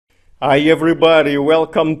Hi everybody,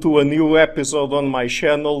 welcome to a new episode on my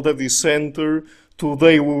channel, The Dissenter.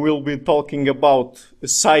 Today we will be talking about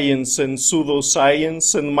science and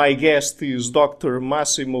pseudoscience, and my guest is Dr.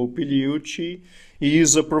 Massimo Pigliucci. He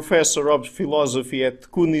is a professor of philosophy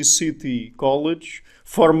at CUNY City College,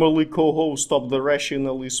 formerly co-host of the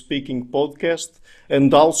Rationally Speaking podcast,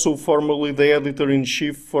 and also formerly the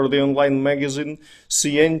editor-in-chief for the online magazine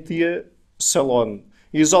Scientia Salon.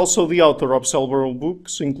 He is also the author of several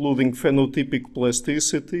books, including Phenotypic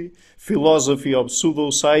Plasticity, Philosophy of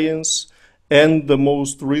Pseudoscience, and the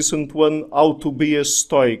most recent one, How to be a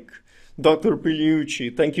Stoic. Dr.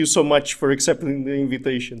 Pigliucci, thank you so much for accepting the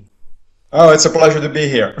invitation. Oh, it's a pleasure to be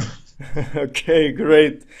here. Okay,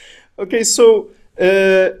 great. Okay, so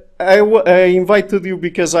I invited you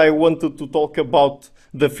because I wanted to talk about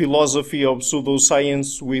the philosophy of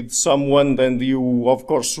pseudoscience with someone, and you, of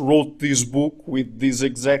course, wrote this book with this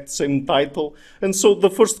exact same title. And so the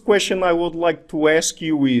first question I would like to ask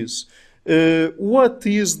you is, what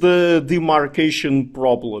is the demarcation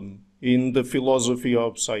problem in the philosophy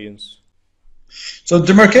of science? So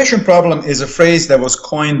demarcation problem is a phrase that was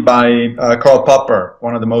coined by Karl Popper,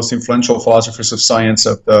 one of the most influential philosophers of science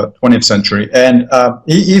of the 20th century. And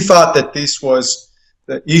he thought that this was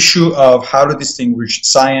the issue of how to distinguish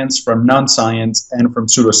science from non-science and from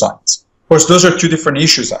pseudoscience. Of course, those are two different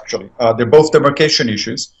issues, actually. They're both demarcation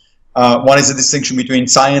issues. One is a distinction between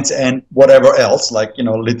science and whatever else, like,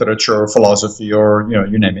 literature or philosophy or,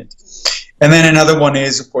 you name it. And then another one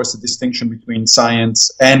is, of course, the distinction between science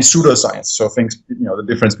and pseudoscience. So things, the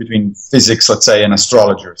difference between physics, let's say, and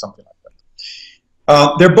astrology or something like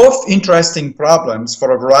that. They're both interesting problems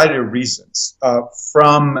for a variety of reasons.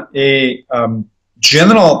 From a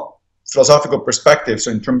general philosophical perspective,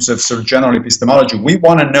 so in terms of sort of general epistemology, we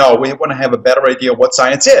want to have a better idea of what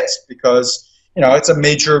science is, because, it's a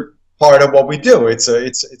major part of what we do. It's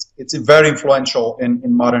very influential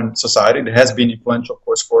in modern society. It has been influential, of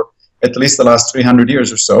course, for at least the last 300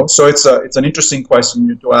 years or so. So it's an interesting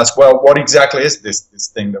question to ask, well, what exactly is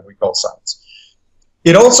this thing that we call science?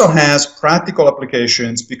 It also has practical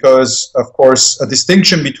applications because, of course, a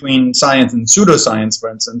distinction between science and pseudoscience,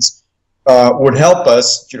 for instance, would help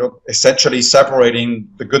us, essentially separating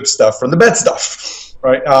the good stuff from the bad stuff,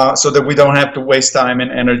 right? So that we don't have to waste time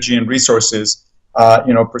and energy and resources,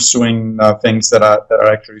 pursuing things that are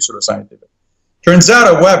actually pseudoscientific. Turns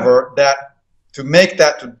out, however, that to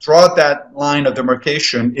draw that line of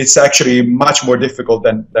demarcation, it's actually much more difficult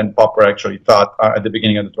than Popper actually thought at the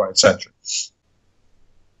beginning of the 20th century.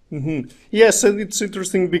 Mm-hmm. Yes, and it's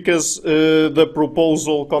interesting because the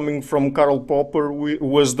proposal coming from Karl Popper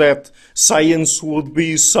was that science would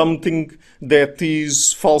be something that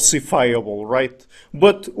is falsifiable, right?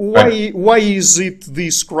 But why is it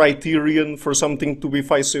this criterion for something to be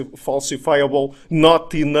falsifiable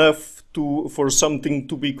not enough for something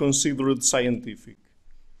to be considered scientific?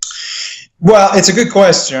 Well, it's a good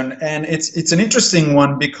question, and it's an interesting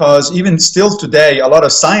one because even still today, a lot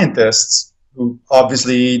of scientists who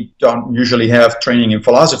obviously don't usually have training in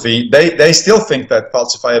philosophy, they still think that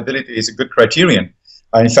falsifiability is a good criterion.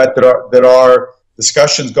 In fact, there are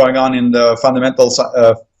discussions going on in the fundamental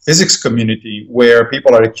physics community where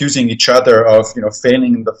people are accusing each other of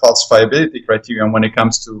failing the falsifiability criterion when it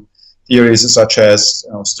comes to theories such as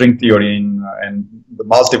string theory and the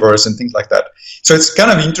multiverse and things like that. So it's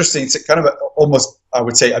kind of interesting. It's kind of almost, I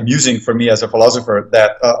would say, amusing for me as a philosopher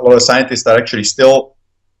that a lot of scientists are actually still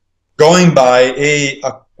going by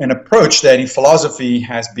an approach that in philosophy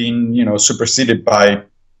has been superseded by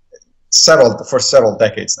for several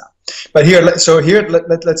decades now. But let's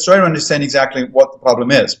try to understand exactly what the problem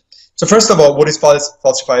is. So first of all, what is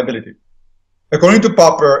falsifiability? According to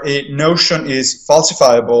Popper, a notion is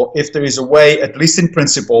falsifiable if there is a way, at least in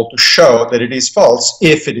principle, to show that it is false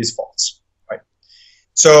if it is false. Right?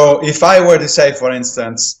 So if I were to say, for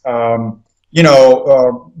instance, right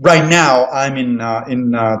now I'm in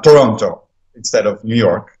Toronto instead of New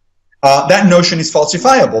York, that notion is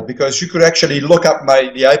falsifiable because you could actually look up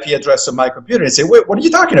the IP address of my computer and say, wait, what are you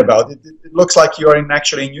talking about? It looks like you are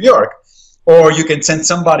actually in New York. Or you can send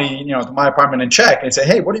somebody to my apartment and check and say,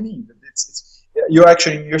 hey, what do you mean? You're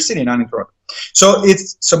actually in your city, not in Toronto. So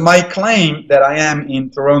my claim that I am in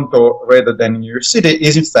Toronto rather than in your city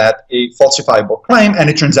is in fact a falsifiable claim, and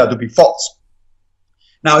it turns out to be false.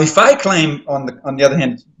 Now, if I claim, on the other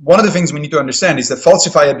hand, one of the things we need to understand is that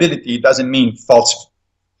falsifiability doesn't mean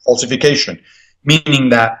falsification, meaning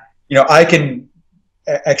that I can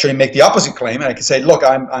actually make the opposite claim, and I can say, look,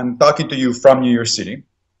 I'm talking to you from New York City.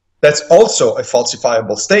 That's also a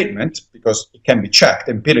falsifiable statement because it can be checked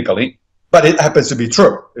empirically. But it happens to be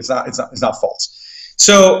true. It's not false.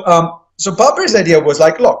 So So Popper's idea was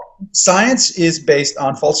like, look, science is based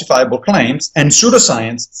on falsifiable claims, and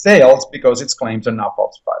pseudoscience fails because its claims are not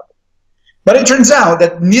falsifiable. But it turns out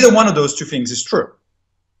that neither one of those two things is true.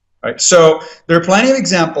 Right? So there are plenty of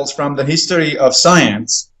examples from the history of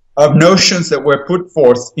science of notions that were put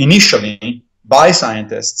forth initially by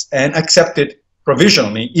scientists and accepted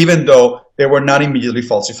provisionally, even though they were not immediately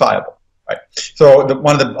falsifiable. Right? So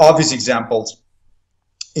one of the obvious examples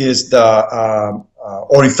is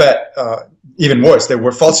or in fact, even worse, they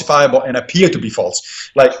were falsifiable and appear to be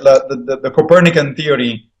false. Like the Copernican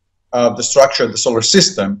theory of the structure of the solar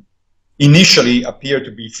system initially appeared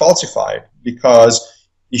to be falsified because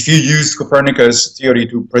if you used Copernicus' theory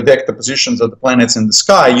to predict the positions of the planets in the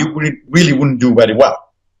sky, you really wouldn't do very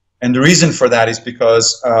well. And the reason for that is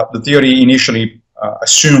because the theory initially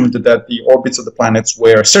assumed that the orbits of the planets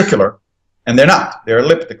were circular, and they're not. They're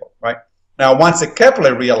elliptical, right? Now, once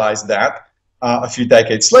Kepler realized that, a few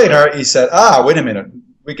decades later, he said, wait a minute,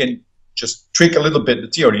 we can just tweak a little bit the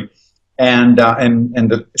theory. And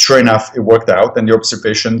sure enough, it worked out, and the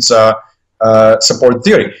observations support the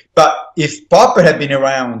theory. But if Popper had been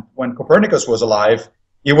around when Copernicus was alive,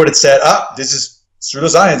 he would have said, this is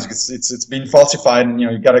pseudoscience. It's been falsified, and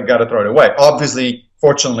you gotta throw it away. Obviously,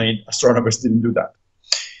 fortunately, astronomers didn't do that.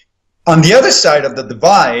 On the other side of the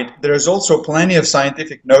divide, there is also plenty of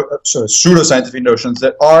pseudoscientific notions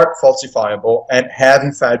that are falsifiable and have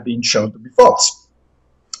in fact been shown to be false.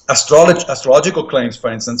 Astrological claims, for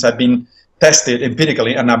instance, have been tested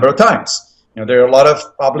empirically a number of times. There are a lot of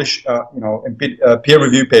published,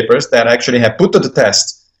 peer-reviewed papers that actually have put to the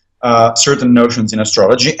test certain notions in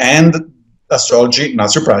astrology, and astrology, not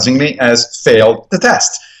surprisingly, has failed the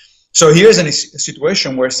test. So here's a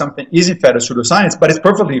situation where something is in fact a pseudoscience, but it's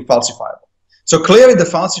perfectly falsifiable. So clearly the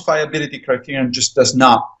falsifiability criterion just does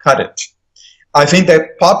not cut it. I think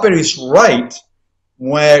that Popper is right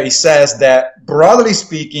where he says that, broadly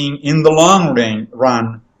speaking, in the long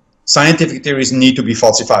run, scientific theories need to be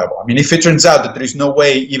falsifiable. I mean, if it turns out that there is no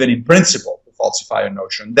way, even in principle, to falsify a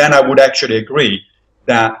notion, then I would actually agree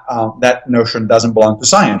that that notion doesn't belong to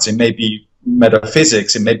science. It may be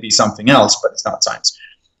metaphysics, it may be something else, but it's not science.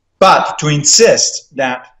 But to insist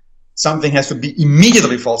that something has to be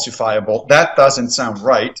immediately falsifiable, that doesn't sound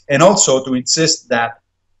right. And also to insist that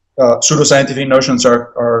pseudoscientific notions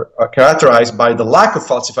are characterized by the lack of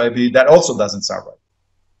falsifiability, that also doesn't sound right.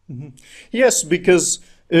 Mm-hmm. Yes, because,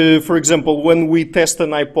 for example, when we test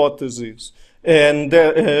an hypothesis and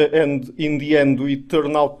in the end we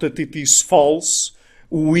turn out that it is false,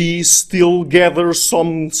 we still gather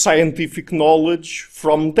some scientific knowledge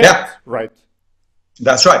from that, right?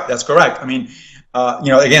 That's right. That's correct. I mean,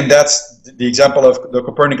 again, that's the example of the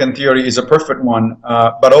Copernican theory is a perfect one,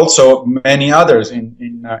 but also many others in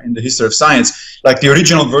the history of science, like the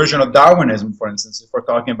original version of Darwinism, for instance, if we're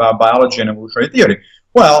talking about biology and evolutionary theory.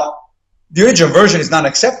 Well, the original version is not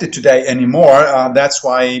accepted today anymore. That's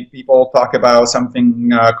why people talk about something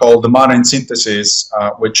called the modern synthesis,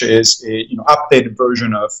 which is a updated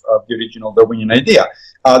version of the original Darwinian idea.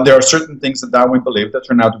 There are certain things that Darwin believed that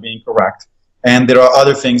turned out to be incorrect. And there are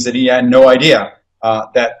other things that he had no idea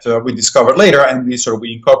that we discovered later, and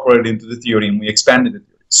we incorporated into the theory and we expanded the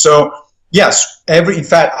theory. So yes, in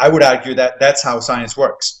fact, I would argue that that's how science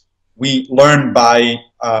works. We learn by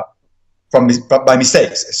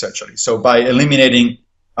mistakes, essentially. So by eliminating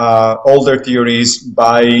older theories,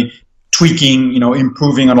 by tweaking,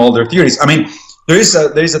 improving on older theories. I mean, there is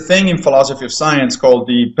a thing in philosophy of science called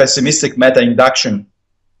the pessimistic meta-induction,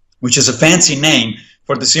 which is a fancy name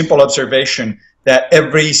for the simple observation that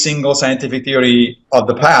every single scientific theory of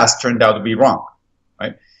the past turned out to be wrong.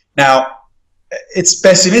 Right? Now, it's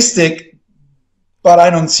pessimistic, but I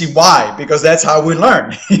don't see why, because that's how we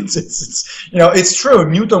learn. It's true,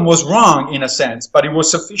 Newton was wrong in a sense, but he was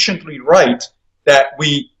sufficiently right that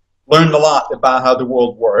we learned a lot about how the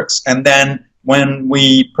world works, and then when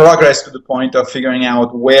we progressed to the point of figuring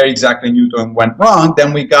out where exactly Newton went wrong,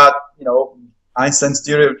 then we got, Einstein's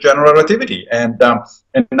theory of general relativity, and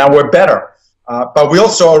now we're better. But we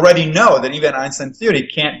also already know that even Einstein's theory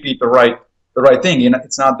can't be the right thing.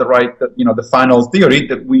 It's not the right, the final theory.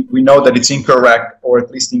 That we know that it's incorrect or at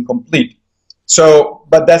least incomplete. So,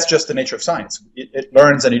 but that's just the nature of science. It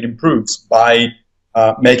learns and it improves by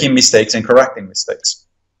making mistakes and correcting mistakes.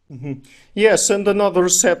 Mm-hmm. Yes, and another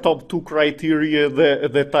set of two criteria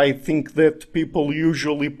that I think that people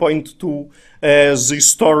usually point to as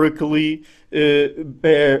historically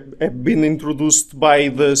have been introduced by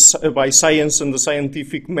science and the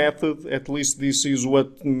scientific method, at least this is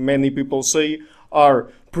what many people say, are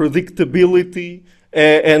predictability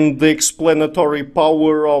and the explanatory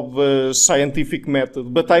power of the scientific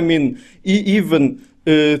method. But I mean, even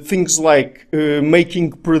things like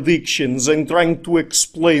making predictions and trying to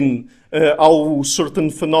explain how certain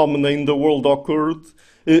phenomena in the world occurred,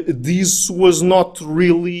 this was not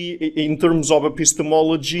really, in terms of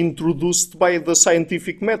epistemology, introduced by the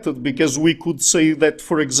scientific method, because we could say that,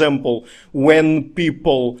 for example, when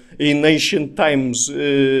people in ancient times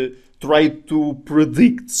tried to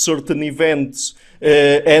predict certain events,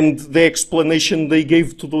 and the explanation they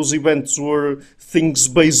gave to those events were things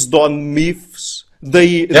based on myths,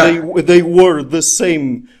 they were the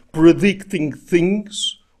same predicting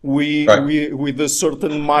things with a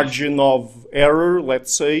certain margin of error,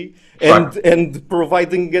 let's say, and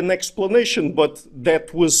providing an explanation, but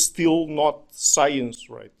that was still not science,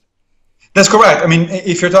 right? That's correct. I mean,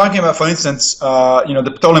 if you're talking about, for instance,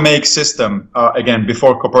 the Ptolemaic system, again,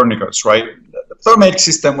 before Copernicus, right? The Ptolemaic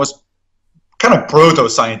system was kind of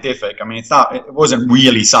proto-scientific. I mean, it wasn't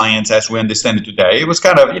really science as we understand it today. It was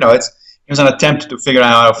kind of, it was an attempt to figure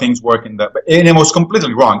out how things work and it was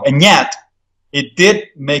completely wrong. And yet, it did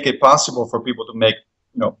make it possible for people to make,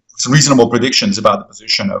 reasonable predictions about the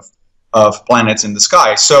position of planets in the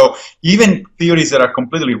sky. So even theories that are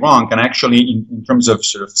completely wrong can actually, in terms of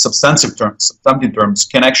sort of substantive terms,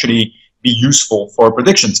 can actually be useful for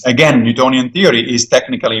predictions. Again, Newtonian theory is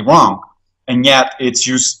technically wrong, and yet it's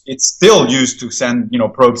still used to send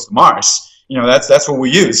probes to Mars. That's what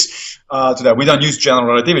we use to that. We don't use general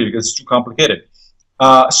relativity because it's too complicated.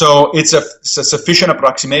 So it's a sufficient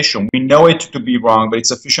approximation. We know it to be wrong, but it's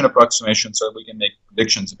sufficient approximation so that we can make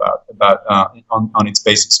predictions on its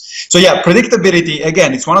basis. So yeah, predictability,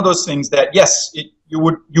 again, it's one of those things that, yes, you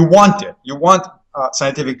want it. You want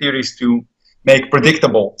scientific theories to make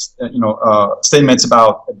predictable statements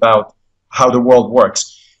about how the world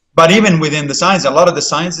works. But even within the science, a lot of the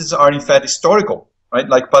sciences are in fact historical, right?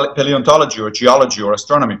 Like paleontology or geology or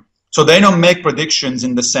astronomy. So they don't make predictions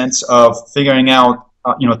in the sense of figuring out,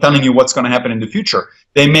 telling you what's going to happen in the future.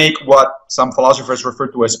 They make what some philosophers refer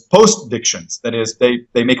to as post-predictions. That is, they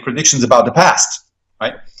make predictions about the past,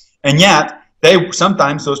 right? And yet,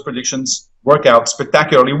 sometimes those predictions work out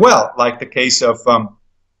spectacularly well, like the case of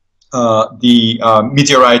the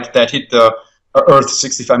meteorite that hit the Earth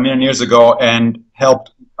 65 million years ago and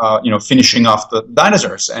helped, finishing off the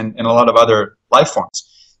dinosaurs and a lot of other life forms.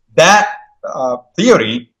 That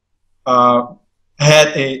theory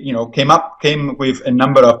came with a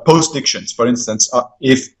number of post-dictions. For instance,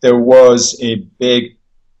 if there was a big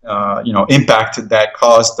impact that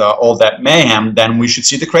caused all that mayhem, then we should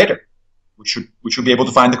see the crater. We should be able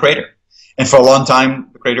to find the crater. And for a long time,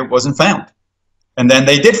 the crater wasn't found. And then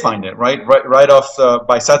they did find it, right off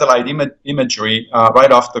by satellite imagery,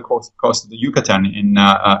 right off the coast of the Yucatan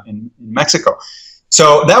in Mexico.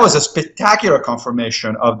 So that was a spectacular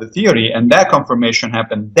confirmation of the theory, and that confirmation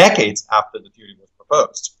happened decades after the theory was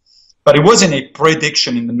proposed. But it wasn't a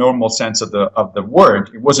prediction in the normal sense of the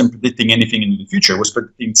word. It wasn't predicting anything in the future. It was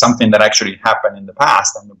predicting something that actually happened in the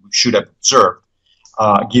past and that we should have observed,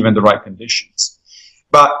 given the right conditions.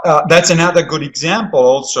 But that's another good example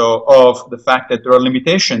also of the fact that there are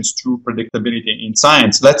limitations to predictability in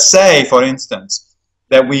science. Let's say, for instance,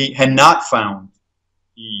 that we had not found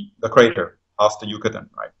the crater off the Yucatan,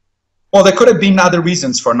 right? Well, there could have been other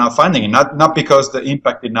reasons for not finding it, not because the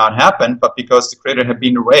impact did not happen, but because the crater had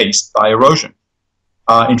been erased by erosion.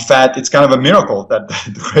 In fact, it's kind of a miracle that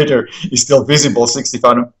the crater is still visible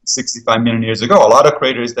 65 million years ago. A lot of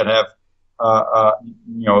craters that have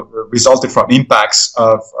resulted from impacts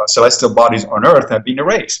of celestial bodies on Earth have been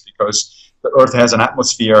erased because the Earth has an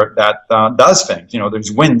atmosphere that does things.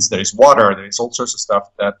 There's winds, there's water, there's all sorts of stuff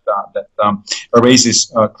that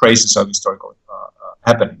erases traces of historical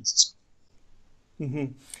happenings.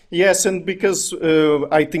 Mm-hmm. Yes, and because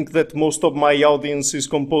I think that most of my audience is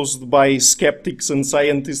composed by skeptics and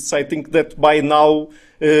scientists, I think that by now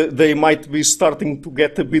they might be starting to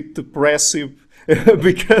get a bit depressive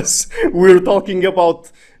because we're talking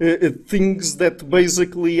about things that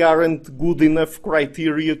basically aren't good enough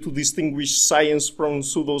criteria to distinguish science from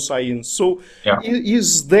pseudoscience. So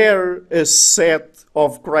is there a set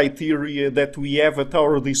of criteria that we have at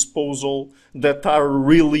our disposal that are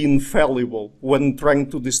really infallible when trying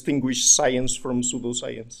to distinguish science from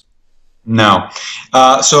pseudoscience? No.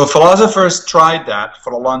 So philosophers tried that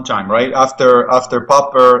for a long time, right? After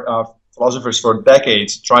Popper, philosophers for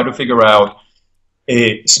decades tried to figure out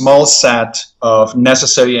a small set of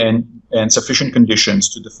necessary and sufficient conditions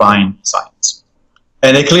to define science.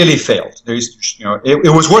 And they clearly failed.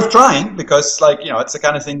 It was worth trying because, it's the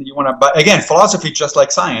kind of thing that you want to. But again, philosophy, just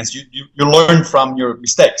like science, you learn from your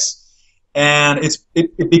mistakes. And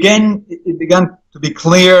it began to be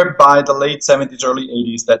clear by the late 70s, early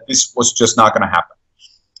 80s that this was just not going to happen.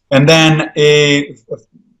 And then a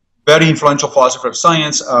very influential philosopher of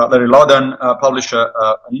science, Larry Loudon, published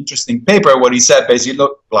an interesting paper where he said basically,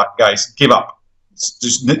 look, guys, give up.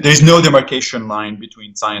 There's no demarcation line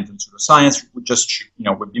between science and pseudoscience.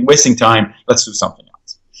 We've been wasting time. Let's do something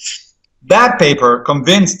else. That paper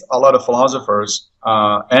convinced a lot of philosophers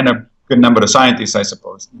and a good number of scientists, I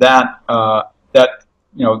suppose, that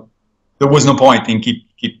there was no point in keep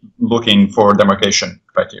looking for demarcation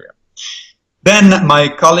criteria. Then my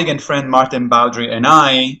colleague and friend Martin Baudry and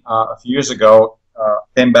I, a few years ago,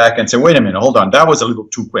 came back and said, wait a minute, hold on, that was a little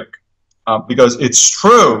too quick. Because it's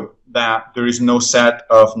true that there is no set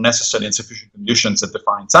of necessary and sufficient conditions that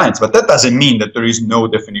define science, but that doesn't mean that there is no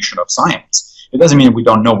definition of science. It doesn't mean we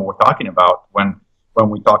don't know what we're talking about when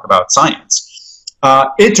we talk about science.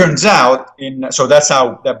 It turns out, so that's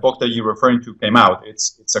how that book that you're referring to came out.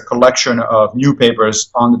 It's a collection of new papers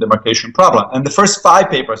on the demarcation problem. And the first 5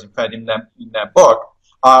 papers, in fact, in that book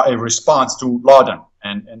are a response to Loudon.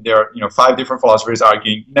 And there are 5 different philosophers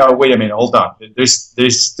arguing, no, wait a minute, hold on.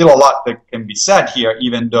 There's still a lot that can be said here,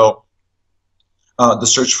 even though the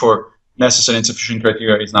search for necessary and sufficient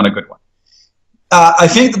criteria is not a good one. I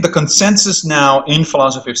think that the consensus now in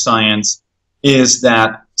philosophy of science is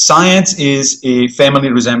that science is a family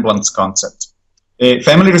resemblance concept. A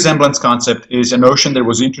family resemblance concept is a notion that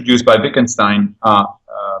was introduced by Wittgenstein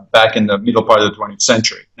back in the middle part of the 20th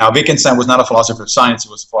century. Now, Wittgenstein was not a philosopher of science, he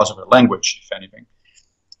was a philosopher of language, if anything.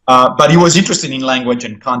 But he was interested in language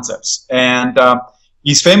and concepts. And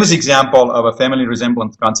his famous example of a family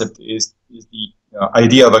resemblance concept is the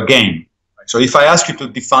idea of a game. So if I ask you to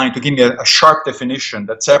give me a sharp definition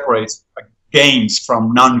that separates games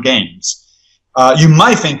from non-games, you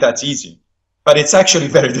might think that's easy, but it's actually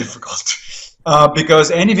very difficult.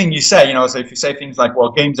 Because anything you say, so if you say things like,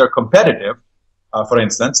 well, games are competitive, for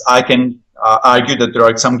instance, I can argue that there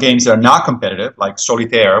are some games that are not competitive, like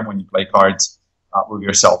solitaire, when you play cards with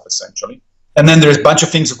yourself, essentially. And then there's a bunch of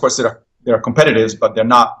things, of course, that are competitive, but they're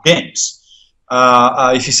not games.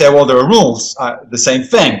 If you say, well, there are rules, the same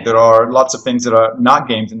thing. There are lots of things that are not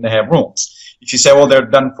games and they have rules. If you say, well, they're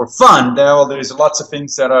done for fun, there's lots of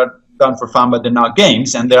things that are done for fun, but they're not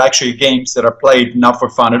games, and they're actually games that are played not for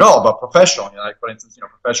fun at all, but professionally, like, for instance,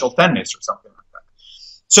 professional tennis or something like that.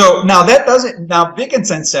 So now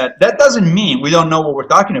Wittgenstein said, that doesn't mean we don't know what we're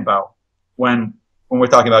talking about when we're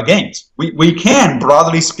talking about games. We can,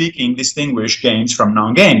 broadly speaking, distinguish games from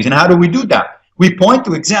non-games. And how do we do that? We point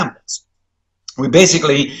to examples. We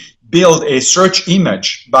basically build a search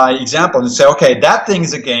image by example and say, okay, that thing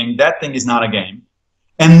is a game, that thing is not a game.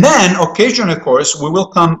 And then occasionally, of course, we will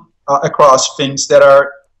come across things that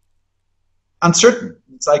are uncertain.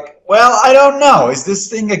 It's like, well, I don't know. Is this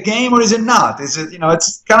thing a game or is it not? Is it,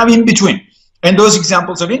 it's kind of in between. And those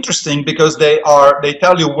examples are interesting because they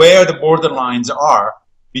tell you where the borderlines are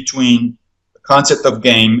between the concept of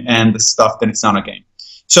game and the stuff that it's not a game.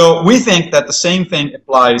 So we think that the same thing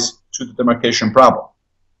applies to the demarcation problem.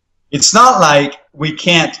 It's not like we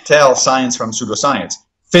can't tell science from pseudoscience.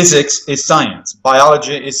 Physics is science.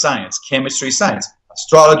 Biology is science. Chemistry is science.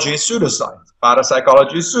 Astrology is pseudoscience.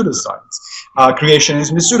 Parapsychology is pseudoscience.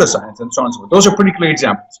 Creationism is pseudoscience, and so on and so forth. Those are pretty clear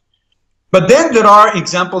examples. But then there are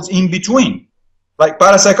examples in between. Like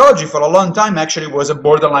parapsychology for a long time actually was a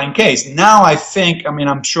borderline case. Now I think,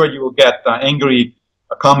 I'm sure you will get angry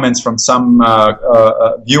comments from some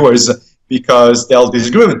viewers because they'll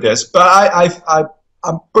disagree with this. But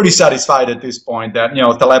I'm pretty satisfied at this point that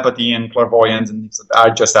telepathy and clairvoyance and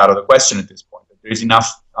are just out of the question at this point. There is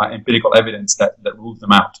enough empirical evidence that rules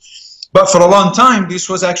them out. But for a long time, this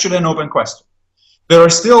was actually an open question. There are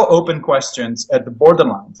still open questions at the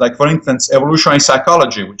borderlines. Like, for instance, evolutionary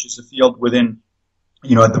psychology, which is a field within,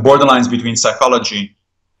 at the borderlines between psychology,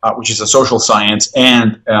 which is a social science,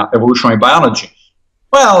 and evolutionary biology.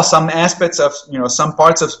 Well, some aspects of, some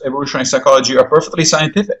parts of evolutionary psychology are perfectly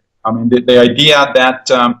scientific. The idea that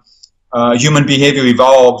human behavior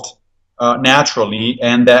evolved naturally,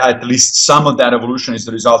 and that at least some of that evolution is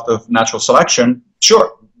the result of natural selection,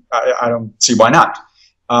 sure, I don't see why not.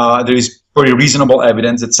 There is pretty reasonable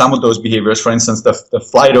evidence that some of those behaviors, for instance, the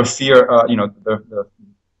flight or fear,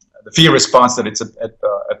 the fear response that it's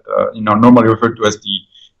normally referred to as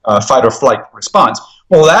the fight or flight response,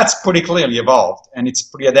 well, that's pretty clearly evolved, and it's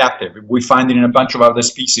pretty adaptive. We find it in a bunch of other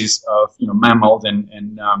species of mammals and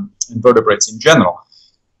invertebrates in general.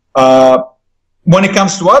 When it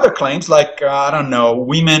comes to other claims, like, I don't know,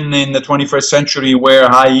 women in the 21st century wear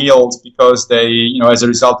high heels because they, as a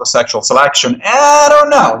result of sexual selection, I don't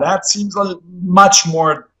know. That seems much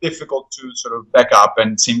more difficult to sort of back up,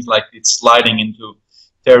 and seems like it's sliding into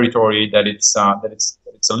territory that it's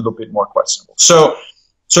a little bit more questionable. So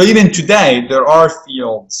even today, there are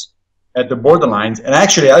fields at the borderlines. And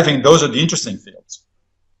actually, I think those are the interesting fields.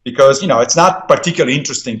 Because, it's not particularly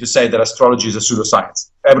interesting to say that astrology is a pseudoscience.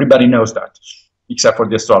 Everybody knows that, except for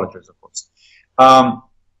the astrologers, of course.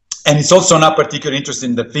 And it's also not particularly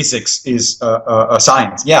interesting that physics is a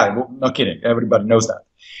science. Yeah, no kidding. Everybody knows that.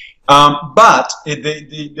 But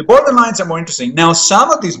the borderlines are more interesting. Now, some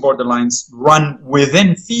of these borderlines run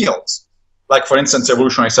within fields, like, for instance,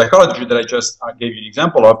 evolutionary psychology that I just gave you an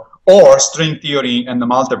example of, or string theory and the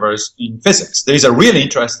multiverse in physics. There's a really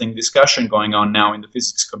interesting discussion going on now in the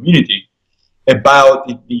physics community about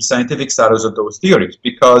the scientific status of those theories,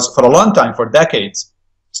 because for a long time, for decades,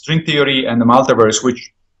 string theory and the multiverse,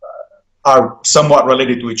 which are somewhat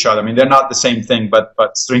related to each other. I mean, they're not the same thing, but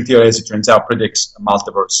string theory, as it turns out, predicts a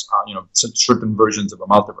multiverse, certain versions of a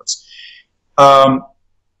multiverse.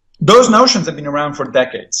 Those notions have been around for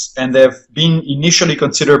decades, and they've been initially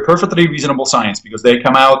considered perfectly reasonable science because they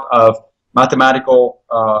come out of mathematical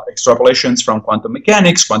extrapolations from quantum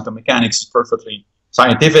mechanics. Quantum mechanics is perfectly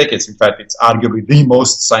scientific. In fact, it's arguably the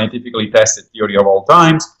most scientifically tested theory of all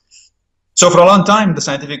times. So for a long time, the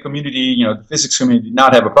scientific community, the physics community did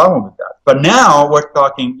not have a problem with that. But now we're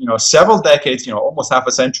talking, several decades, almost half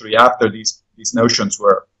a century after these notions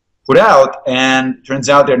were put out, and it turns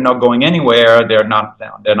out they're not going anywhere. They're not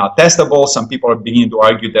testable. Some people are beginning to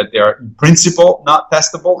argue that they are in principle not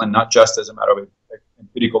testable, and not just as a matter of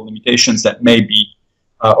empirical limitations that may be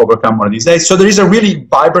overcome one of these days. So there is a really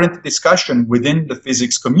vibrant discussion within the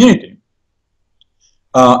physics community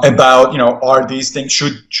about, are these things,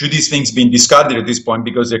 should these things be discarded at this point,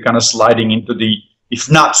 because they're kind of sliding into the,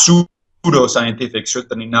 if not pseudo-scientific,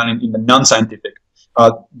 certainly not in the non-scientific.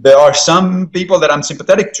 There are some people that I'm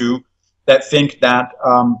sympathetic to that think that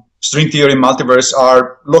string theory and multiverse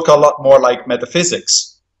look a lot more like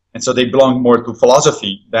metaphysics, and so they belong more to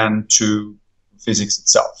philosophy than to physics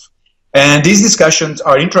itself. And these discussions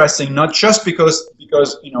are interesting not just because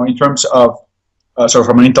in terms of sort of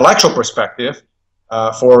from an intellectual perspective,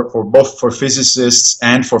 for physicists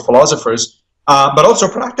and for philosophers, but also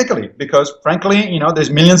practically, because frankly, there's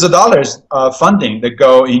millions of dollars of funding that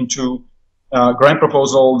go into grant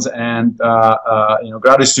proposals and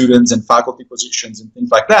graduate students and faculty positions and things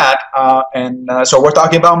like that, and so we're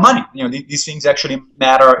talking about money. These things actually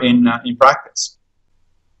matter in practice.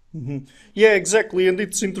 Mm-hmm. Yeah, exactly, and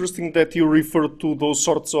it's interesting that you refer to those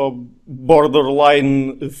sorts of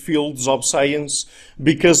borderline fields of science,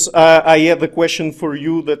 because I had a question for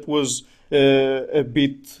you that was a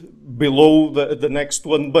bit below the next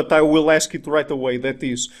one, but I will ask it right away. That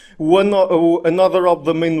is, another of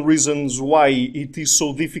the main reasons why it is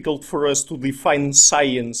so difficult for us to define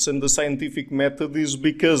science and the scientific method is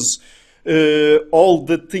because all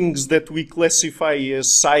the things that we classify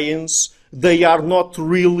as science, they are not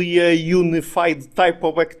really a unified type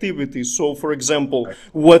of activity. So, for example,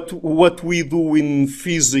 what we do in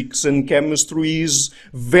physics and chemistry is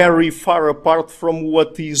very far apart from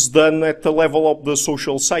what is done at the level of the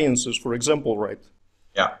social sciences, for example, right?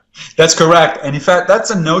 Yeah, that's correct. And in fact,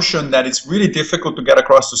 that's a notion that it's really difficult to get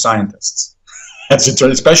across to scientists,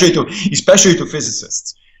 especially to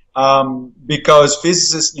physicists. Because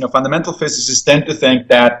physicists, fundamental physicists tend to think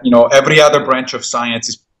that, every other branch of science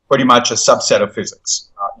is pretty much a subset of physics.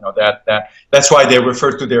 That's why they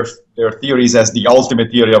refer to their theories as the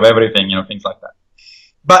ultimate theory of everything, things like that.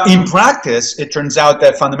 But in practice, it turns out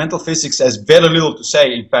that fundamental physics has very little to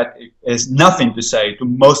say. In fact, it has nothing to say to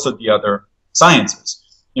most of the other sciences.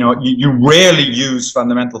 You rarely use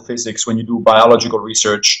fundamental physics when you do biological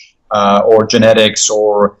research or genetics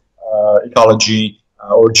or ecology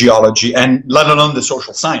or geology, and let alone the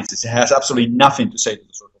social sciences. It has absolutely nothing to say to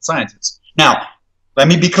the social sciences. Now, let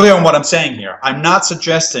me be clear on what I'm saying here. I'm not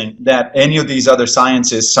suggesting that any of these other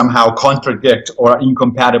sciences somehow contradict or are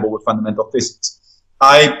incompatible with fundamental physics.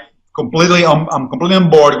 I'm completely on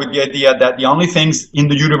board with the idea that the only things in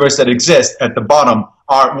the universe that exist at the bottom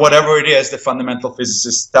are whatever it is that fundamental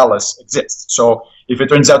physicists tell us exists. So if it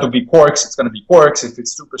turns out to be quarks, it's going to be quarks. If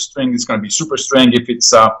it's superstring, it's going to be superstring. If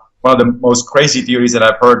it's one of the most crazy theories that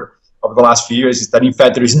I've heard over the last few years is that in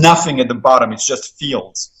fact there is nothing at the bottom, it's just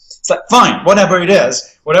fields. It's like, fine, whatever it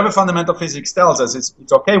is, whatever fundamental physics tells us,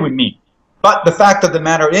 it's okay with me. But the fact of the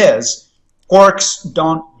matter is, quarks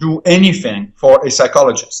don't do anything for a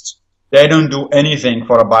psychologist. They don't do anything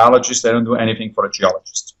for a biologist. They don't do anything for a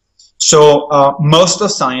geologist. So most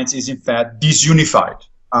of science is in fact disunified.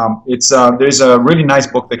 There's a really nice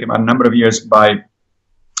book that came out a number of years by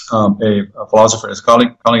a philosopher, a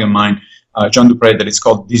colleague of mine, John Dupre, that is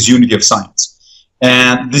called Disunity of Science.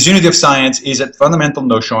 And disunity of science is a fundamental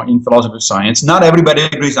notion in philosophy of science. Not everybody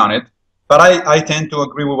agrees on it, But I tend to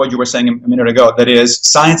agree with what you were saying a minute ago. That is,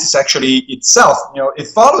 science is actually itself, it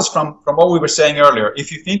follows from what we were saying earlier.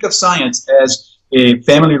 If you think of science as a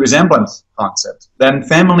family resemblance concept, then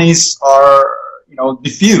families are,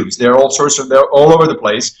 diffused. They're all over the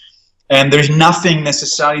place. And there's nothing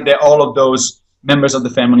necessarily that all of those members of the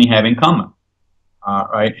family have in common.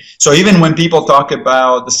 Right? So even when people talk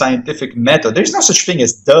about the scientific method, there's no such thing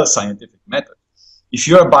as the scientific method. If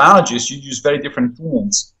you're a biologist, you use very different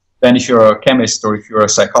tools than if you're a chemist or if you're a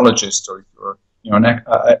psychologist or if you're an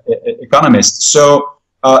economist. So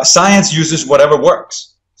science uses whatever works.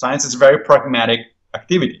 Science is a very pragmatic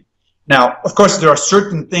activity. Now, of course, there are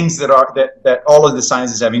certain things that all of the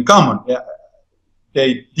sciences have in common.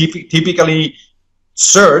 They typically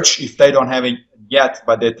search, if they don't have it yet,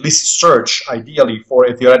 but they at least search ideally for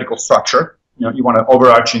a theoretical structure. You want an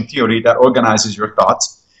overarching theory that organizes your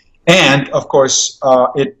thoughts. And, of course,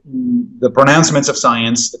 the pronouncements of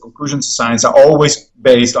science, the conclusions of science are always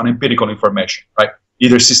based on empirical information, right?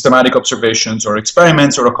 Either systematic observations or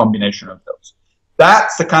experiments or a combination of those.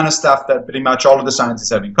 That's the kind of stuff that pretty much all of the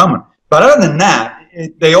sciences have in common. But other than that,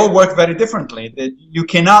 they all work very differently. You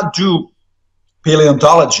cannot do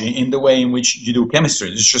paleontology in the way in which you do chemistry.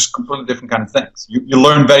 It's just completely different kind of things. You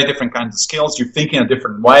learn very different kinds of skills. You think in a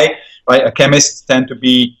different way, right? A chemist tend to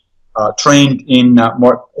be trained in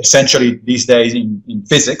more essentially these days in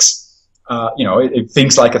physics. It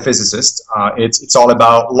thinks like a physicist. It's all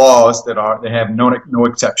about laws they have no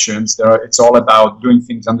exceptions. It's all about doing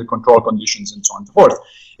things under control conditions and so on and so forth.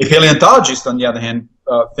 A paleontologist, on the other hand,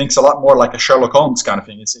 thinks a lot more like a Sherlock Holmes kind of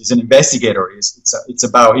thing. It's an investigator. It's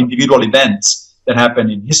about individual events that happen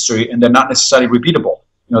in history, and they're not necessarily repeatable.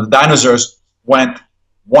 The dinosaurs went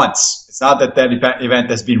once. It's not that event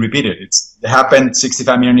has been repeated. It happened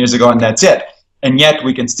 65 million years ago, and that's it. And yet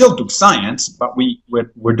we can still do science, but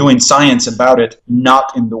we're doing science about it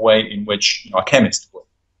not in the way in which a chemist would.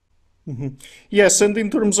 Mm-hmm. Yes, and in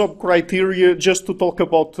terms of criteria, just to talk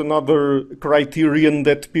about another criterion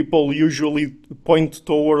that people usually point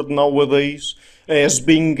toward nowadays as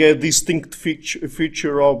being a distinct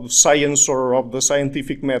feature of science or of the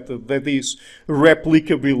scientific method, that is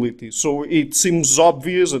replicability. So it seems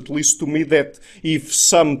obvious, at least to me, that if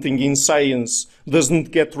something in science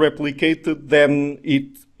doesn't get replicated, then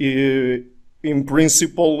in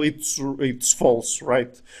principle, it's false,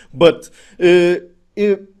 right? But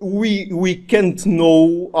we can't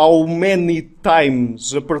know how many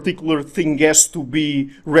times a particular thing has to be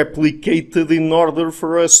replicated in order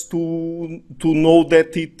for us to know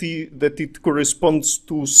that it corresponds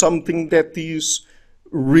to something that is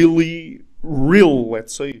really real,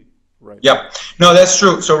 let's say. Right. Yeah, no, that's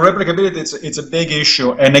true. So replicability, it's a big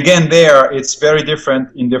issue. And again, it's very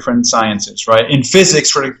different in different sciences, right? In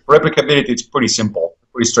physics, replicability, it's pretty simple,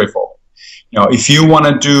 pretty straightforward. If you want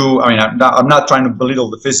to do, I'm not trying to belittle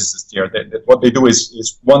the physicists here. What they do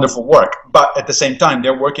is wonderful work. But at the same time,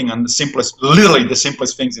 they're working on literally the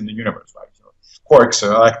simplest things in the universe, right? Quarks,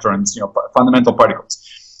 electrons, fundamental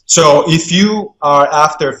particles. So if you are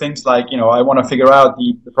after things like, I want to figure out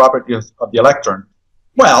the property of the electron,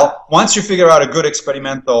 well, once you figure out a good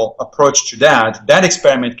experimental approach to that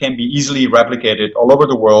experiment can be easily replicated all over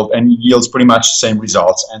the world and yields pretty much the same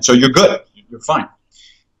results. And so you're good. You're fine.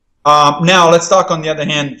 Now, let's talk, on the other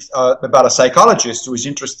hand, about a psychologist who is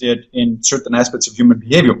interested in certain aspects of human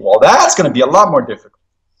behavior. Well, that's going to be a lot more difficult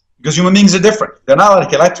because human beings are different. They're not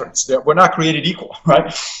like electrons. We're not created equal,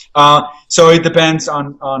 right? So it depends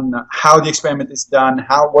on how the experiment is done,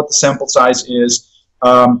 what the sample size is.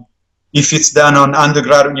 If it's done on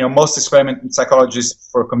undergraduate, most experiments in psychology,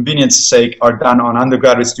 for convenience sake, are done on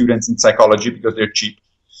undergraduate students in psychology because they're cheap.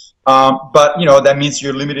 But that means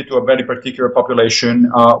you're limited to a very particular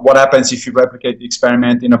population. What happens if you replicate the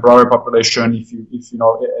experiment in a broader population? If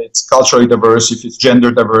it's culturally diverse, if it's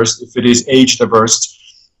gender diverse, if it is age diverse,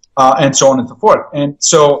 and so on and so forth. And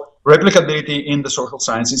so replicability in the social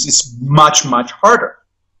sciences is much, much harder.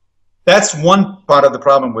 That's one part of the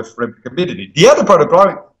problem with replicability. The other part of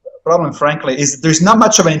the problem, frankly, is that there's not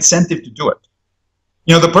much of an incentive to do it.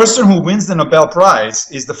 The person who wins the Nobel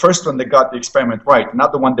Prize is the first one that got the experiment right,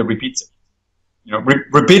 not the one that repeats it.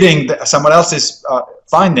 Repeating someone else's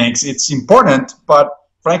findings, it's important, but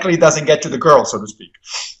frankly, it doesn't get you the girl, so to speak.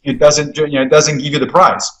 It doesn't give you the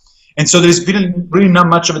prize. And so there's really not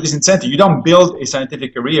much of a disincentive. You don't build a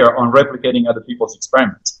scientific career on replicating other people's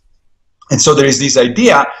experiments. And so there is this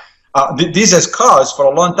idea. This has caused for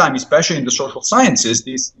a long time, especially in the social sciences,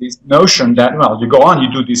 this notion that, you go on,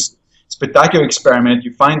 you do this spectacular experiment,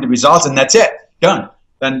 you find the results, and that's it, done.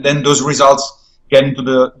 Then those results get into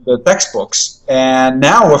the textbooks. And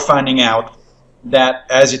now we're finding out that,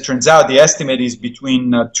 as it turns out, the estimate is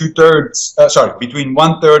between between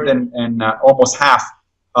 1/3 and almost half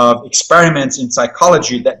of experiments in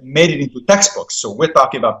psychology that made it into textbooks. So we're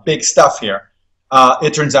talking about big stuff here.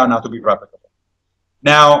 It turns out not to be replicable.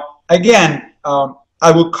 Now, again,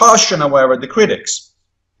 I would caution, however, the critics,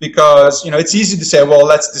 because it's easy to say, well,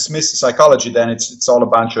 let's dismiss the psychology. Then it's all a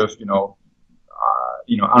bunch of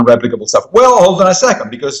unreplicable stuff. Well, hold on a second,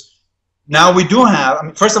 because now we do have. I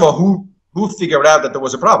mean, first of all, who figured out that there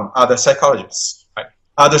was a problem? Other psychologists, right?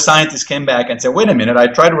 Other scientists came back and said, wait a minute, I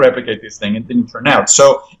tried to replicate this thing, it didn't turn out.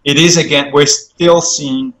 So it is, again, we're still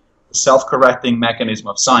seeing the self-correcting mechanism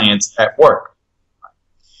of science at work.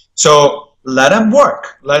 So let him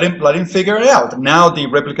work. Let him figure it out. Now the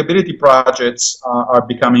replicability projects are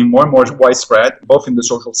becoming more and more widespread, both in the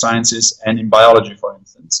social sciences and in biology, for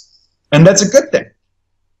instance. And that's a good thing.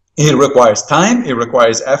 It requires time, it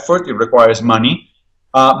requires effort, it requires money,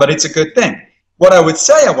 but it's a good thing. What I would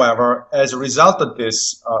say, however, as a result of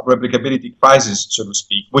this replicability crisis, so to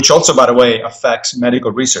speak, which also, by the way, affects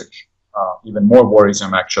medical research, even more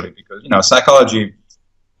worrisome, actually, because, psychology,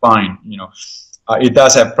 fine, it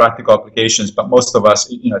does have practical applications, but most of us,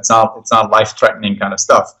 it's not life-threatening kind of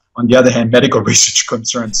stuff. On the other hand, medical research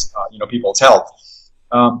concerns, people's health.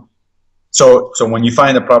 So when you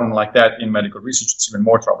find a problem like that in medical research, it's even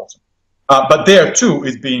more troublesome. But there too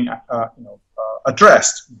is being,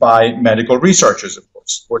 addressed by medical researchers, of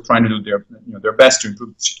course, who are trying to do their best to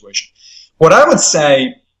improve the situation. What I would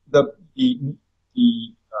say, the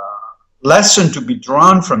lesson to be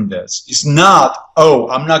drawn from this is not, oh,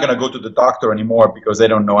 I'm not going to go to the doctor anymore because they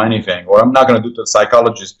don't know anything, or I'm not going to go to the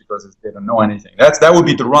psychologist because they don't know anything. That would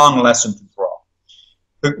be the wrong lesson to draw.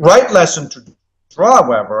 The right lesson to draw,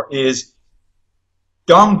 however, is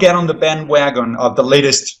don't get on the bandwagon of the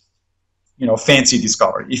latest, fancy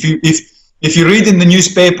discovery. If you read in the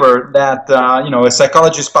newspaper that a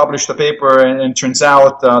psychologist published a paper and it turns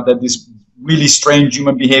out that this really strange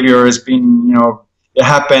human behavior has been, it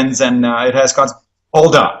happens and it has consequences,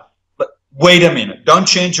 hold on, but wait a minute, don't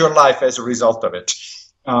change your life as a result of it.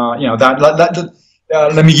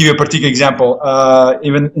 Let me give you a particular example.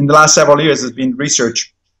 Even in the last several years, there's been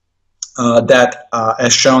research that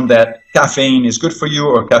has shown that caffeine is good for you,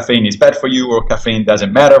 or caffeine is bad for you, or caffeine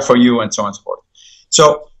doesn't matter for you, and so on and so forth.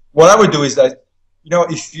 So what I would do is that,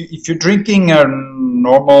 if you're drinking a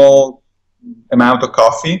normal amount of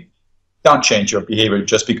coffee, don't change your behavior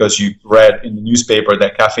just because you read in the newspaper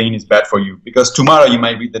that caffeine is bad for you, because tomorrow you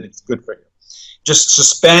might read that it's good for you. Just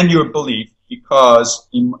suspend your belief, because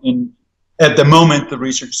at the moment the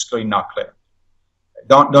research is clearly not clear.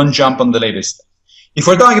 Don't jump on the latest thing. If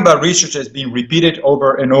we're talking about research that's been repeated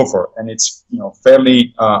over and over, and it's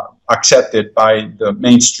fairly accepted by the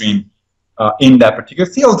mainstream in that particular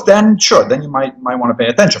field, then sure, then you might want to pay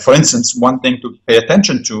attention. For instance, one thing to pay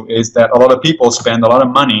attention to is that a lot of people spend a lot of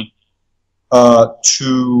money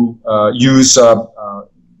to use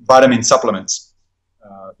vitamin supplements,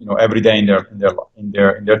 every day in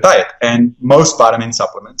their diet, and most vitamin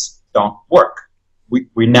supplements don't work.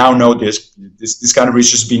 We now know this kind of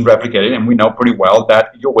research is being replicated, and we know pretty well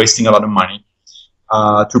that you're wasting a lot of money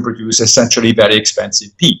to produce essentially very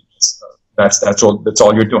expensive tea. That's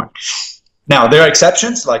all you're doing. Now, there are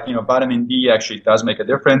exceptions, like vitamin D actually does make a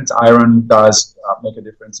difference. Iron does make a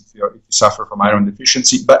difference if you suffer from iron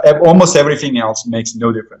deficiency, but almost everything else makes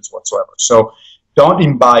no difference whatsoever. So don't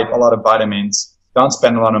imbibe a lot of vitamins. Don't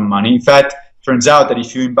spend a lot of money. In fact, it turns out that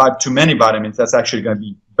if you imbibe too many vitamins, that's actually going to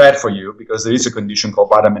be bad for you, because there is a condition called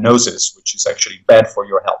vitaminosis, which is actually bad for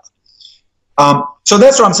your health. So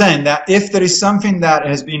that's what I'm saying, that if there is something that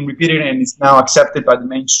has been repeated and is now accepted by the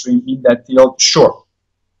mainstream in that field, sure,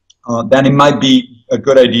 then it might be a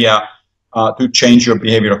good idea to change your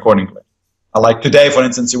behavior accordingly. Like today, for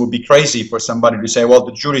instance, it would be crazy for somebody to say, well,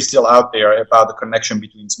 the jury's still out there about the connection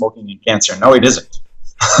between smoking and cancer. No, it isn't.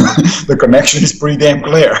 The connection is pretty damn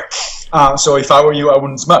clear. So if I were you, I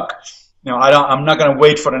wouldn't smoke. I'm not going to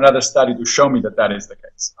wait for another study to show me that is the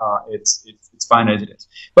case. It's fine as it is.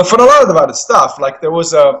 But for a lot of the other stuff, like there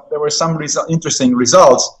were some interesting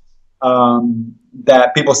results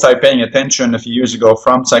that people started paying attention a few years ago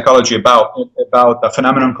from psychology about a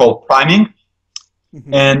phenomenon called priming.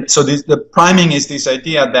 Mm-hmm. And so the priming is this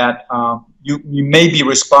idea that you may be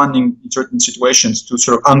responding in certain situations to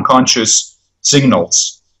sort of unconscious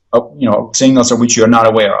signals, signals of which you're not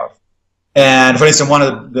aware of. And for instance, one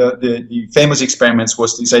of the famous experiments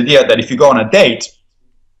was this idea that if you go on a date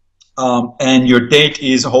and your date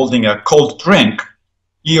is holding a cold drink,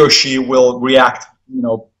 he or she will react,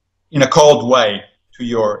 in a cold way to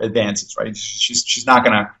your advances, right? She's not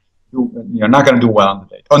gonna do, not gonna do well on the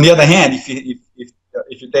date. On the other hand,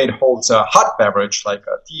 if if your date holds a hot beverage like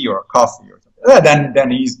a tea or a coffee or something,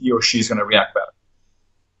 then he or she is going to react better.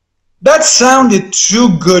 That sounded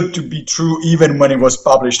too good to be true even when it was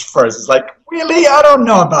published first. It's like, really? I don't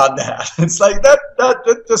know about that. It's like,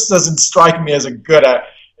 that just doesn't strike me as a good,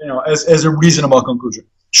 as a reasonable conclusion.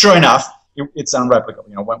 Sure enough, it's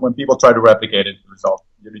unreplicable. When people try to replicate it,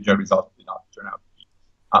 the original result did not turn out to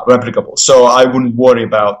be replicable. So I wouldn't worry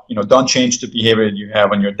about, don't change the behavior you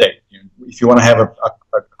have on your date. If you want to have a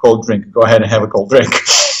cold drink, go ahead and have a cold drink.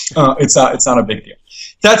 It's not a big deal.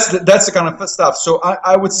 That's the kind of stuff. So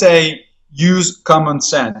I would say use common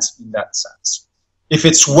sense in that sense. If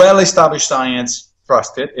it's well-established science,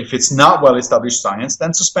 trust it. If it's not well-established science,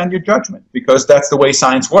 then suspend your judgment, because that's the way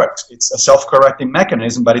science works. It's a self-correcting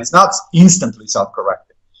mechanism, but it's not instantly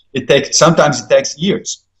self-correcting. Sometimes it takes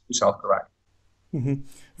years to self-correct. Mm-hmm.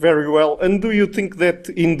 Very well. And do you think that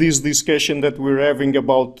in this discussion that we're having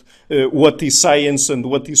about what is science and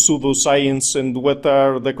what is pseudoscience and what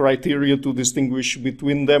are the criteria to distinguish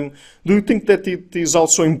between them, do you think that it is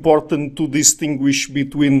also important to distinguish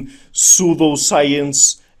between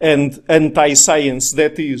pseudoscience and anti-science?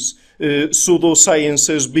 That is, pseudoscience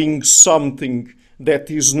as being something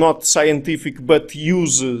that is not scientific but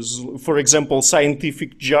uses, for example,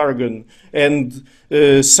 scientific jargon and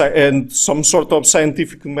some sort of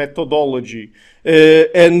scientific methodology,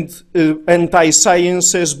 and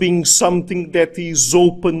anti-science as being something that is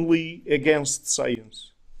openly against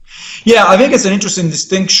science? Yeah, I think it's an interesting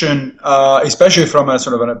distinction, especially from a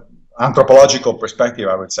sort of an anthropological perspective,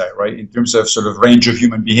 I would say, right, in terms of sort of range of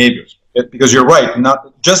human behaviors. Because you're right,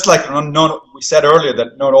 not just like we said earlier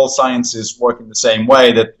that not all sciences work in the same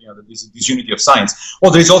way, that that there's a disunity of science.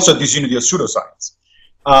 Well, there's also a disunity of pseudoscience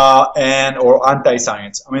or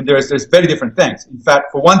anti-science. I mean, there's very different things. In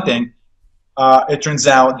fact, for one thing, it turns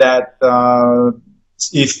out that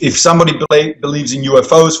if somebody believes in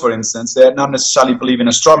UFOs, for instance, they not necessarily believe in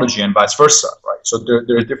astrology, and vice versa, right? So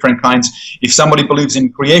there are different kinds. If somebody believes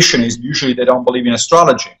in creationism, usually they don't believe in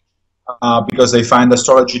astrology. Because they find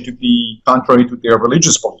astrology to be contrary to their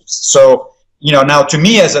religious beliefs. So, now to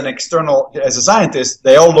me as a scientist,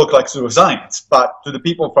 they all look like pseudoscience, but to the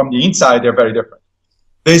people from the inside, they're very different.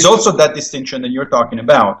 There's also that distinction that you're talking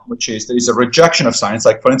about, which is there is a rejection of science,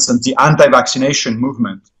 like for instance, the anti-vaccination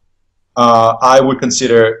movement, I would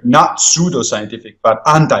consider not pseudoscientific, but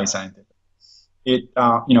anti-scientific.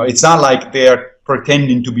 It's not like they're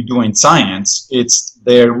pretending to be doing science.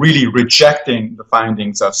 They're really rejecting the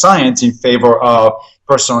findings of science in favor of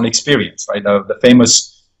personal experience, right? The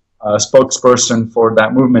famous spokesperson for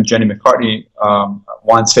that movement, Jenny McCarthy,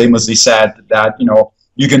 once famously said that,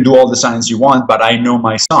 you can do all the science you want, but I know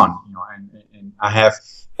my son, and I have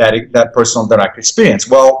that personal direct experience.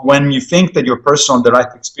 Well, when you think that your personal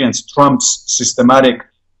direct experience trumps systematic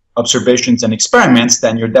observations and experiments,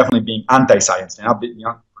 then you're definitely being anti-science, and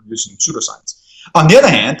not producing pseudoscience. On the other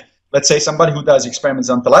hand, let's say somebody who does experiments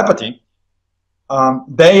on telepathy,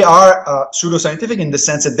 they are pseudoscientific in the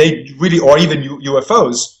sense that they really, or even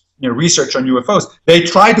UFOs, research on UFOs, they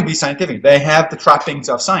try to be scientific. They have the trappings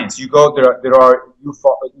of science. You go, there are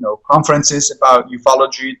conferences about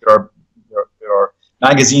ufology. There are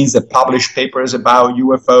magazines that publish papers about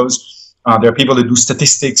UFOs. There are people that do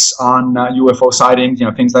statistics on UFO sightings,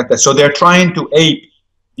 things like that. So they're trying to ape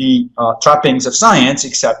the trappings of science,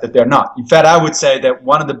 except that they're not. In fact, I would say that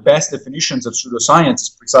one of the best definitions of pseudoscience is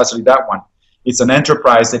precisely that one. It's an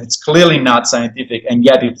enterprise that it's clearly not scientific, and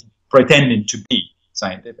yet it's pretending to be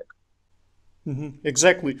scientific. Mm-hmm,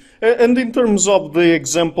 exactly. And in terms of the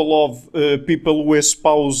example of people who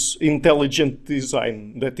espouse intelligent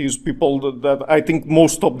design, that is, people that I think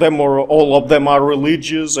most of them or all of them are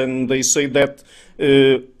religious, and they say that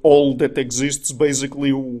all that exists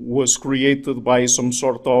basically was created by some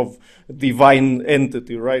sort of divine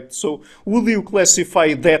entity, right? So would you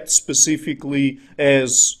classify that specifically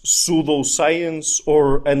as pseudoscience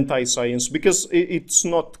or anti-science? Because it's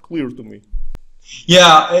not clear to me.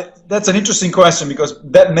 Yeah, that's an interesting question, because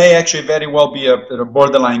that may actually very well be a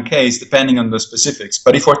borderline case depending on the specifics.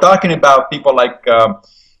 But if we're talking about people like Bill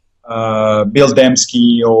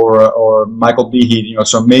Dembski or Michael Behe,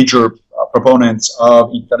 some major proponents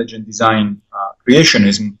of intelligent design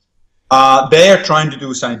creationism, they are trying to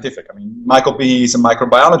do scientific. I mean, Michael Behe is a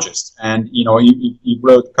microbiologist, and he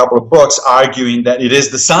wrote a couple of books arguing that it is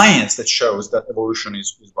the science that shows that evolution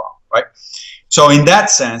is wrong, right? So in that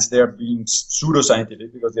sense, they're being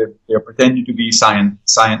pseudoscientific because they're pretending to be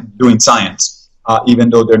doing science, even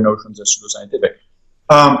though their notions are pseudoscientific.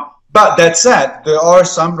 But that said, there are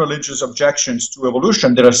some religious objections to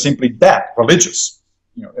evolution that are simply that, religious.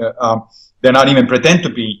 They're not even pretend to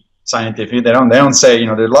be scientific. They don't say,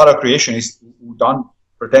 there's a lot of creationists who don't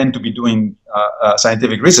pretend to be doing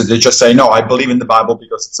scientific research. They just say, no, I believe in the Bible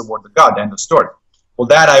because it's the word of God, end of story. Well,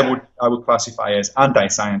 that I would classify as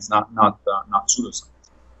anti-science, not pseudoscience.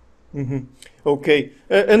 Mm-hmm. Okay.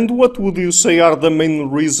 And what would you say are the main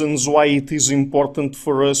reasons why it is important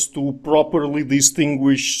for us to properly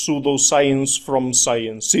distinguish pseudoscience from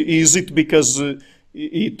science? Is it because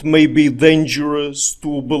it may be dangerous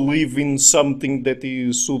to believe in something that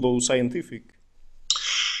is pseudoscientific?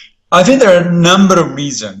 I think there are a number of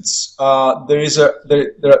reasons. There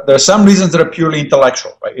are some reasons that are purely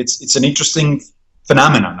intellectual, right? It's an interesting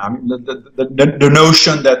phenomenon. I mean, the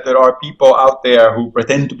notion that there are people out there who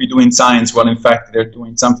pretend to be doing science while in fact they're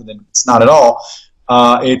doing something that it's not at all.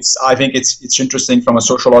 I think it's interesting from a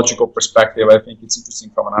sociological perspective. I think it's interesting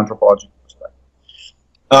from an anthropological perspective.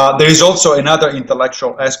 There is also another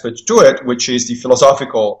intellectual aspect to it, which is the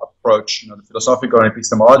philosophical approach, the philosophical and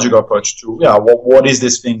epistemological approach to, what is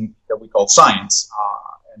this thing that we call science,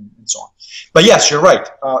 and so on. But yes, you're right.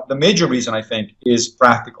 The major reason, I think, is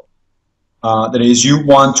practical. That is, you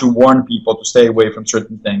want to warn people to stay away from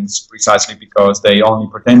certain things precisely because they only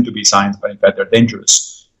pretend to be science, but in fact they're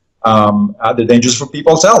dangerous. They're dangerous for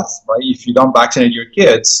people's health, right? If you don't vaccinate your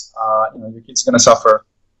kids, your kid's going to suffer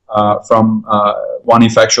from one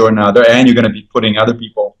infection or another, and you're going to be putting other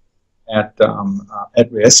people at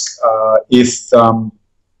risk.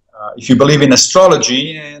 If you believe in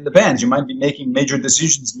astrology, it depends. You might be making major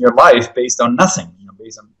decisions in your life based on nothing,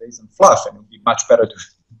 based on fluff, and it would be much better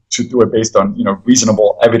to do it based on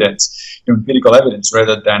reasonable evidence, empirical evidence,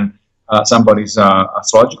 rather than somebody's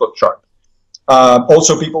astrological chart.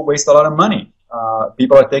 Also, people waste a lot of money.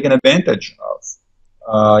 People are taken advantage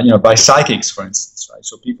of, by psychics, for instance, right?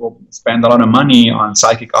 So people spend a lot of money on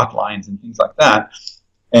psychic hotlines and things like that,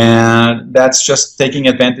 and that's just taking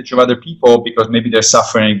advantage of other people because maybe they're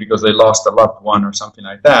suffering because they lost a loved one or something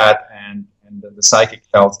like that, and the psychic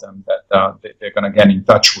tells them that they're going to get in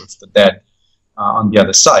touch with the dead on the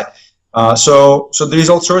other side. So there's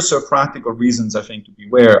all sorts of practical reasons, I think, to be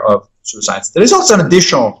aware of pseudoscience. There is also an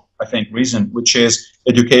additional, I think, reason, which is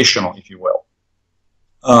educational, if you will.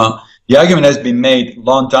 The argument has been made a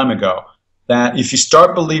long time ago that if you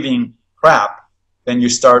start believing crap, then you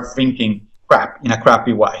start thinking crap in a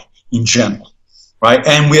crappy way, in general, right?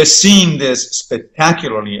 And we are seeing this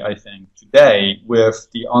spectacularly, I think, today with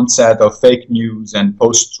the onset of fake news and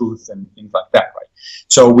post-truth and things like that, right?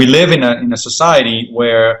 So we live in a society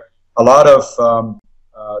where a lot of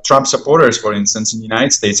Trump supporters, for instance, in the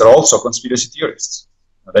United States are also conspiracy theorists.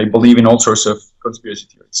 They believe in all sorts of conspiracy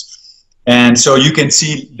theories. And so you can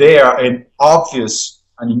see there an obvious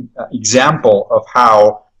example of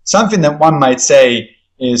how something that one might say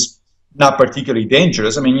is not particularly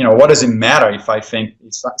dangerous. I mean, what does it matter if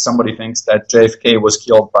somebody thinks that JFK was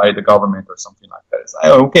killed by the government or something like that? It's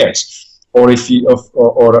like, who cares? Or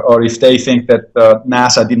if they think that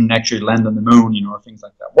NASA didn't actually land on the moon, or things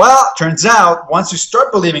like that. Well, it turns out once you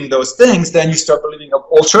start believing those things, then you start believing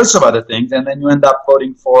all sorts of other things, and then you end up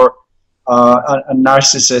voting for a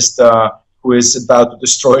narcissist who is about to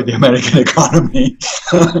destroy the American economy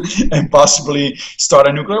and possibly start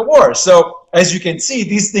a nuclear war. So, as you can see,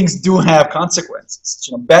 these things do have consequences.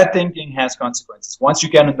 Bad thinking has consequences. Once you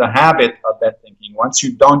get in the habit of bad thinking, once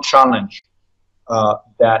you don't challenge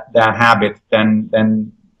that habit, then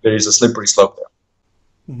there is a slippery slope there.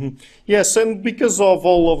 Mm-hmm. Yes, and because of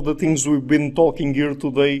all of the things we've been talking here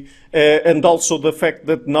today, and also the fact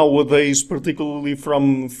that nowadays, particularly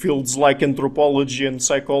from fields like anthropology and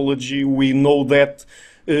psychology, we know that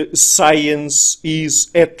science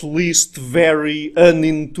is at least very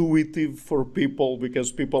unintuitive for people,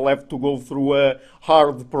 because people have to go through a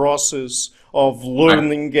hard process of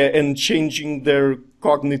learning and changing their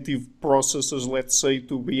cognitive processes, let's say,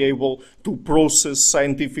 to be able to process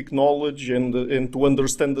scientific knowledge and to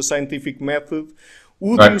understand the scientific method.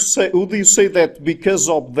 Would you say that because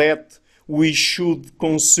of that we should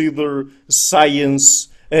consider science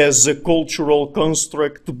as a cultural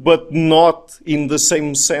construct, but not in the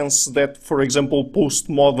same sense that, for example,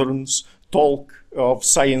 postmoderns talk of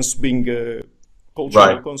science being a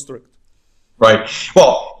cultural construct? Right.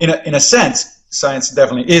 Well, in a sense, science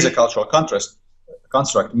definitely is a cultural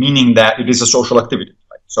construct, meaning that it is a social activity.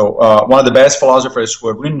 Right? So one of the best philosophers who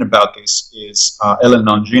have written about this is Ellen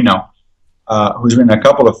Longino, who's written a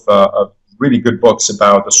couple of really good books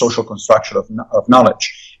about the social construction of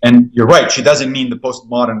knowledge. And you're right, she doesn't mean the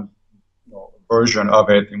postmodern version of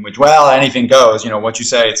it, in which, well, anything goes, what you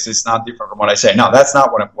say, it's not different from what I say. No, that's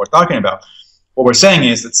not what we're talking about. What we're saying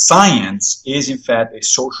is that science is, in fact, a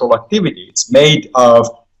social activity. It's made of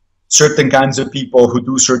certain kinds of people who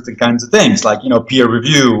do certain kinds of things, like, peer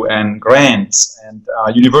review and grants and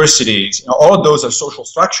universities. All of those are social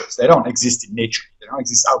structures. They don't exist in nature. They don't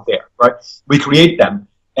exist out there, right? We create them,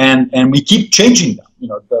 and we keep changing them.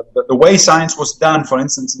 The way science was done, for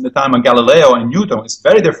instance, in the time of Galileo and Newton, is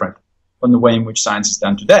very different from the way in which science is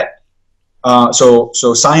done today. So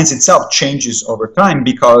science itself changes over time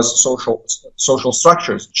because social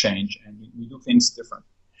structures change, and we do things differently.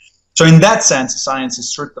 So in that sense, science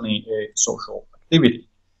is certainly a social activity.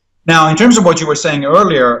 Now, in terms of what you were saying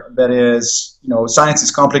earlier, that is, science is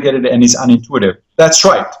complicated and is unintuitive. That's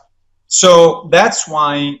right. So that's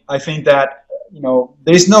why I think that,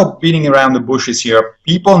 there is no beating around the bushes here.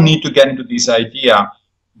 People need to get into this idea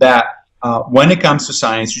that when it comes to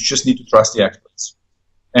science, you just need to trust the experts.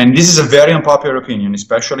 And this is a very unpopular opinion,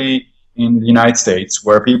 especially in the United States,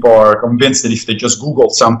 where people are convinced that if they just Google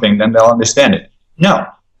something, then they'll understand it. No.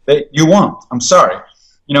 You won't. I'm sorry.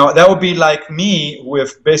 That would be like me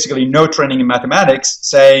with basically no training in mathematics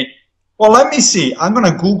say, well, let me see. I'm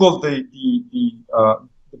going to Google the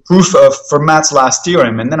proof of Fermat's last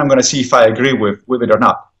theorem, and then I'm going to see if I agree with it or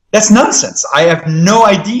not. That's nonsense. I have no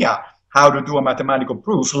idea how to do a mathematical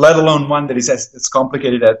proof, let alone one that is as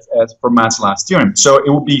complicated as Fermat's last theorem. So it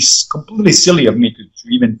would be completely silly of me to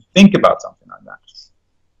even think about something like that.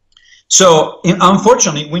 So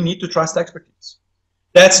unfortunately, we need to trust expertise.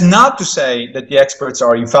 That's not to say that the experts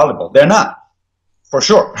are infallible. They're not, for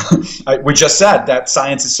sure. We just said that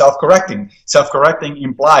science is self-correcting. Self-correcting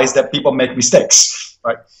implies that people make mistakes,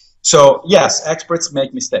 right? So yes, experts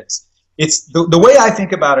make mistakes. It's the way I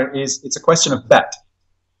think about it is it's a question of bet.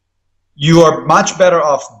 You are much better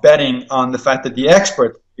off betting on the fact that the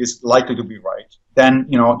expert is likely to be right than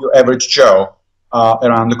your average Joe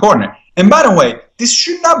around the corner. And by the way, this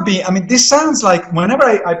should not be, this sounds like, whenever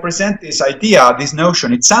I present this idea, this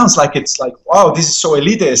notion, it sounds like it's like, wow, this is so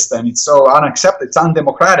elitist and it's so unacceptable, it's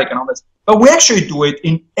undemocratic and all this. But we actually do it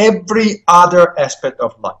in every other aspect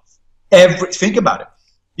of life. Think about it.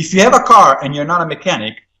 If you have a car and you're not a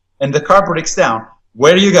mechanic and the car breaks down,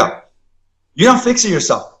 where do you go? You don't fix it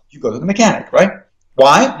yourself. You go to the mechanic, right?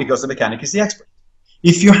 Why? Because the mechanic is the expert.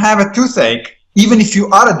 If you have a toothache, even if you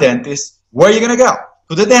are a dentist, where are you going to go?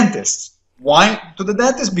 To the dentist. Why to the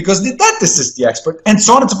dentist? Because the dentist is the expert, and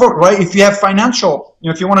so on and so forth, right? If you have financial,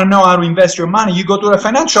 if you want to know how to invest your money, you go to a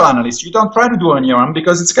financial analyst. You don't try to do it on your own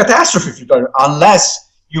because it's a catastrophe if you don't, unless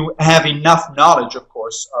you have enough knowledge, of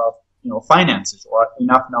course, of finances or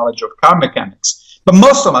enough knowledge of car mechanics. But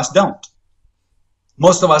most of us don't.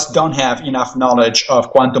 Most of us don't have enough knowledge of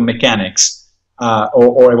quantum mechanics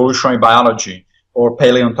or evolutionary biology or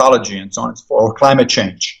paleontology and so on and so forth, or climate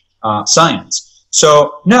change science.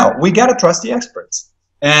 So, no, we got to trust the experts.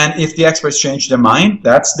 And if the experts change their mind,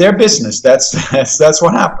 that's their business. That's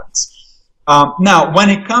what happens. Now, when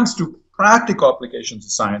it comes to practical applications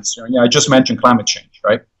of science, I just mentioned climate change,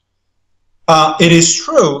 right? It is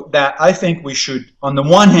true that I think we should, on the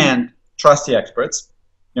one hand, trust the experts.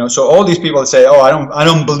 So all these people that say, oh, I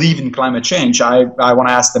don't believe in climate change, I want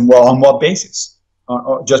to ask them, well, on what basis?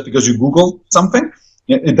 Just because you Googled something?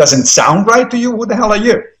 It doesn't sound right to you? Who the hell are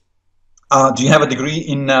you? Do you have a degree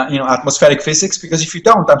in atmospheric physics? Because if you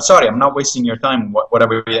don't, I'm sorry, I'm not wasting your time,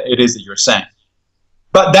 whatever it is that you're saying.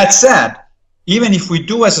 But that said, even if we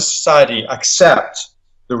do as a society accept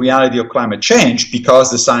the reality of climate change because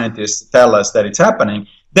the scientists tell us that it's happening,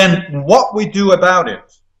 then what we do about it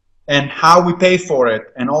and how we pay for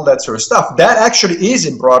it and all that sort of stuff, that actually is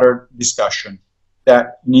a broader discussion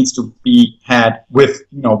that needs to be had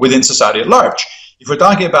within society at large. If we're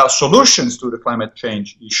talking about solutions to the climate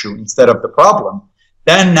change issue instead of the problem,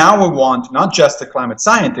 then now we want not just the climate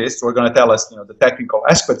scientists who are going to tell us the technical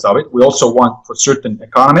aspects of it. We also want for certain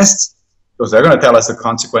economists, because they're going to tell us the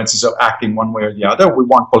consequences of acting one way or the other. We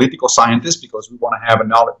want political scientists because we want to have a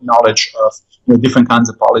knowledge of different kinds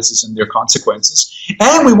of policies and their consequences.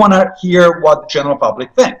 And we want to hear what the general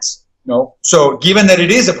public thinks. So given that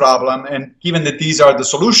it is a problem and given that these are the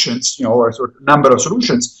solutions, or a sort of number of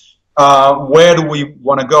solutions, where do we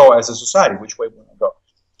want to go as a society? Which way we want to go?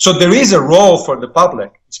 So there is a role for the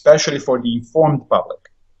public, especially for the informed public,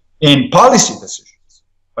 in policy decisions,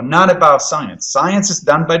 but not about science. Science is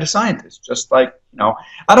done by the scientists, just like,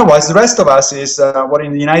 Otherwise, the rest of us is what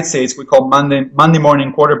in the United States we call Monday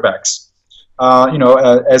morning quarterbacks,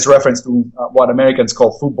 as reference to what Americans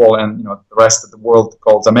call football and, the rest of the world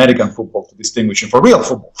calls American football to distinguish it for real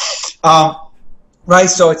football. Right,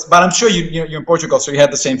 but I'm sure you're in Portugal, so you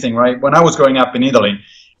had the same thing, right? When I was growing up in Italy,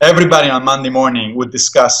 everybody on Monday morning would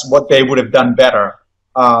discuss what they would have done better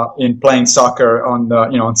in playing soccer on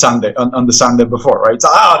the Sunday before, right? So,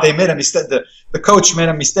 they made a mistake. The coach made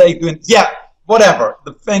a mistake doing, whatever.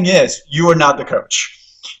 The thing is, you are not the coach.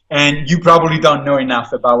 And you probably don't know enough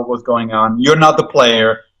about what's going on. You're not the player.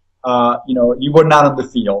 You were not on the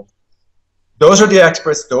field. Those are the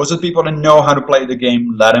experts. Those are the people that know how to play the game.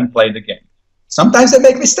 Let them play the game. Sometimes they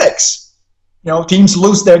make mistakes. Teams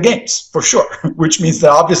lose their games, for sure, which means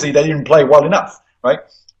that obviously they didn't play well enough, right?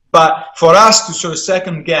 But for us to sort of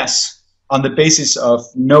second guess on the basis of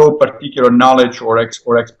no particular knowledge or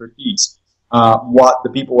expertise, what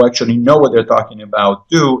the people who actually know what they're talking about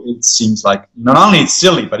do, it seems like not only it's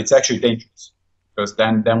silly, but it's actually dangerous, because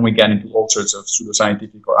then we get into all sorts of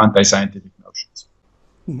pseudoscientific or anti-scientific notions.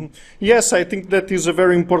 Mm-hmm. Yes, I think that is a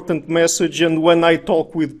very important message, and when I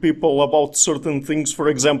talk with people about certain things, for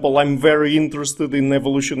example, I'm very interested in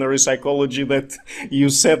evolutionary psychology, that you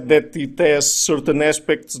said that it has certain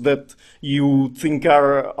aspects that you think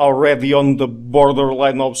are already on the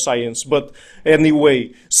borderline of science. But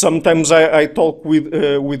anyway, sometimes I talk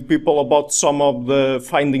with people about some of the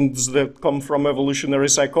findings that come from evolutionary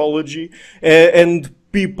psychology, and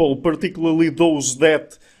people, particularly those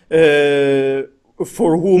that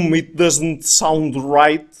for whom it doesn't sound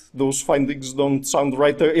right, those findings don't sound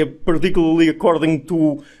right, particularly according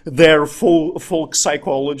to their folk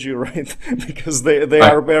psychology, right? Because they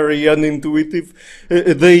are very unintuitive.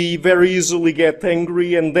 They very easily get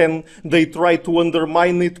angry, and then they try to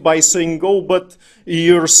undermine it by saying, oh, but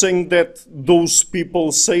you're saying that those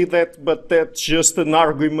people say that, but that's just an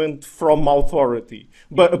argument from authority.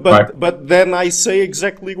 But then I say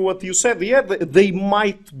exactly what you said. Yeah, they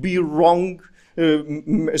might be wrong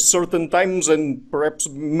certain times and perhaps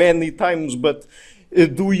many times, but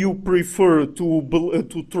do you prefer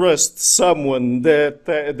to trust someone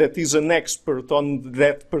that is an expert on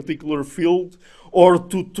that particular field, or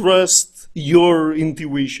to trust your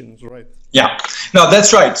intuitions, right? Yeah, no,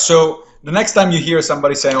 that's right. So the next time you hear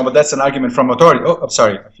somebody saying, oh, but that's an argument from authority. Oh, I'm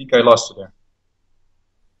sorry, I think I lost you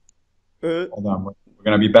there. Hold on, we're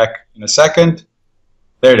going to be back in a second.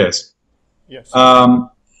 There it is. Yes.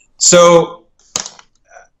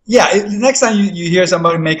 Yeah, the next time you hear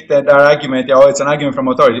somebody make that argument, oh, it's an argument from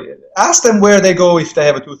authority, ask them where they go if they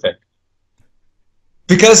have a toothache.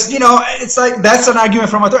 Because, it's like, that's an argument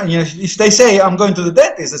from authority. If they say, I'm going to the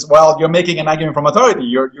dentist, it's, well, you're making an argument from authority.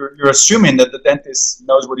 You're assuming that the dentist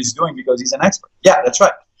knows what he's doing because he's an expert. Yeah, that's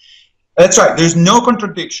right. That's right. There's no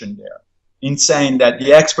contradiction there in saying that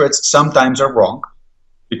the experts sometimes are wrong,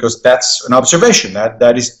 because that's an observation.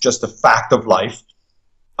 That is just a fact of life.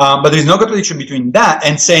 But there's no contradiction between that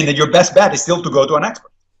and saying that your best bet is still to go to an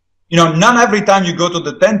expert. Not every time you go to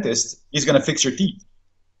the dentist, he's going to fix your teeth.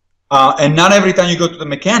 And not every time you go to the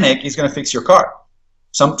mechanic, he's going to fix your car.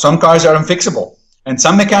 Some cars are unfixable, and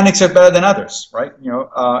some mechanics are better than others, right?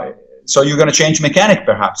 So you're going to change mechanic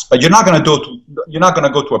perhaps, but you're not going to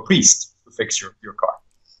go to a priest to fix your car.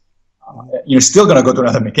 You're still going to go to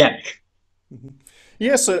another mechanic. Mm-hmm.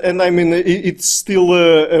 Yes, and I mean, it's still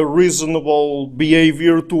a reasonable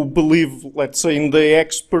behavior to believe, let's say, in the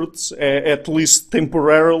experts, at least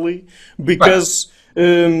temporarily, because,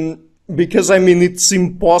 because I mean, it's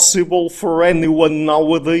impossible for anyone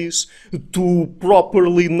nowadays to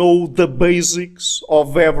properly know the basics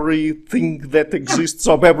of everything that exists,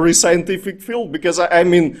 of every scientific field. Because, I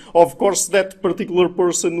mean, of course, that particular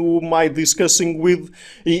person who am I discussing with,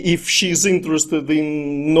 if she's interested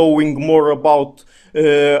in knowing more about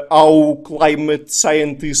how climate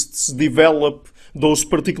scientists develop those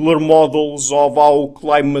particular models of how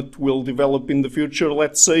climate will develop in the future,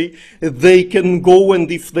 let's say, they can go, and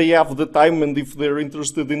if they have the time and if they're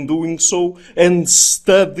interested in doing so, and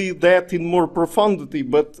study that in more profundity.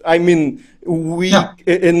 But I mean,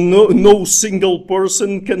 and no single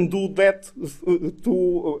person can do that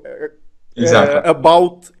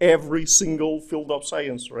about every single field of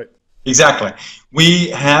science, right? Exactly. We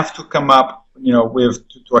have to come up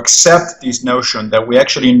to accept this notion that we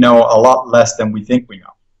actually know a lot less than we think we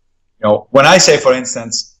know. When I say, for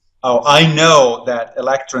instance, I know that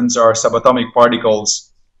electrons are subatomic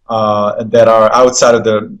particles that are outside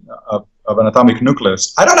of an atomic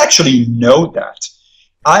nucleus, I don't actually know that.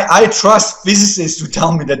 I trust physicists who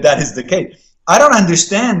tell me that is the case. I don't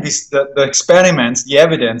understand the experiments, the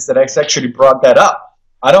evidence that has actually brought that up.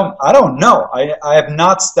 I don't know. I have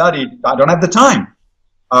not studied. I don't have the time.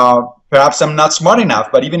 Perhaps I'm not smart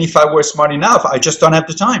enough, but even if I were smart enough, I just don't have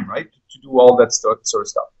the time, right, to do all that sort of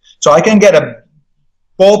stuff. So I can get a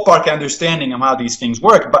ballpark understanding of how these things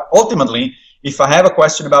work, but ultimately, if I have a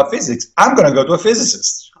question about physics, I'm going to go to a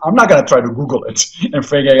physicist. I'm not going to try to Google it and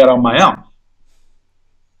figure it out on my own.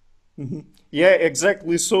 Mm-hmm. Yeah,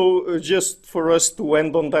 exactly. So, just for us to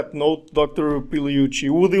end on that note, Dr. Pigliucci,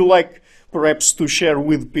 would you like perhaps to share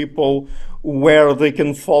with people where they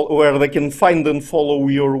can where they can find and follow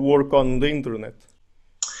your work on the internet?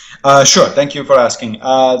 Sure. Thank you for asking.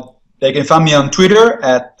 They can find me on Twitter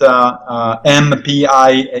at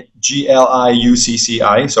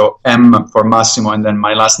MPIGLIUCCI, so M for Massimo and then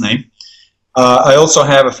my last name. I also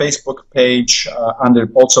have a Facebook page under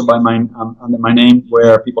my name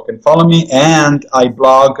where people can follow me, and I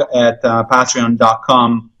blog at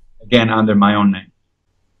patreon.com again under my own name.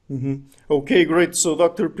 Okay, great. So,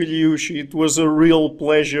 Dr. Pigliucci, it was a real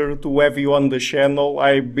pleasure to have you on the channel.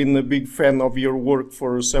 I've been a big fan of your work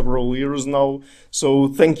for several years now. So,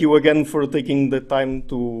 thank you again for taking the time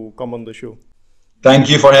to come on the show. Thank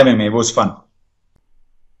you for having me. It was fun.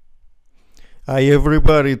 Hi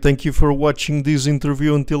everybody, thank you for watching this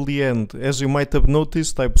interview until the end. As you might have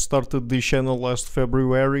noticed, I've started this channel last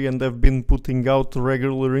February and have been putting out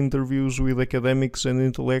regular interviews with academics and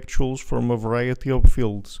intellectuals from a variety of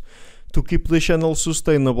fields. To keep the channel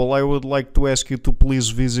sustainable, I would like to ask you to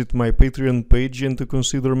please visit my Patreon page and to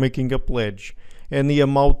consider making a pledge. Any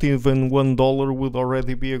amount, even $1, would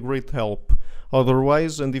already be a great help.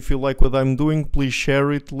 Otherwise, and if you like what I'm doing, please share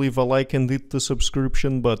it, leave a like and hit the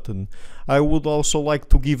subscription button. I would also like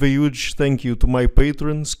to give a huge thank you to my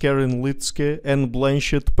patrons Karen Litzke, Anne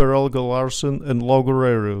Blanchett, Peralga Larsen and Lau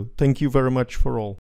Guerrero. Thank you very much for all.